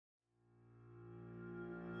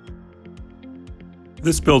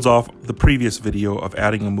This builds off the previous video of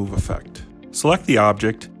adding a move effect. Select the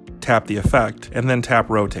object, tap the effect, and then tap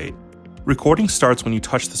rotate. Recording starts when you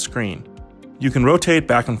touch the screen. You can rotate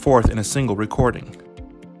back and forth in a single recording.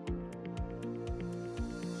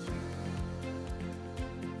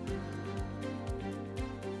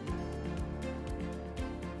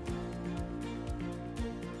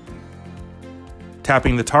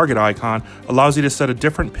 Tapping the target icon allows you to set a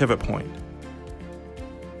different pivot point.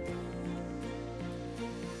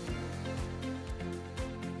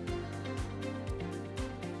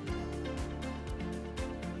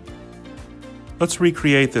 Let's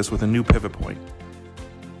recreate this with a new pivot point.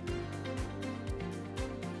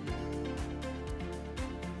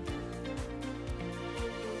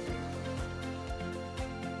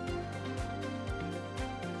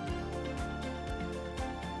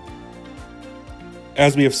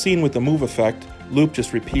 As we have seen with the move effect, loop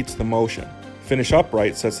just repeats the motion. Finish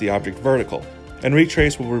upright sets the object vertical, and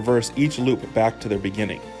retrace will reverse each loop back to their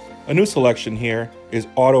beginning. A new selection here is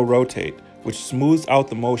auto rotate, which smooths out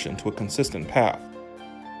the motion to a consistent path.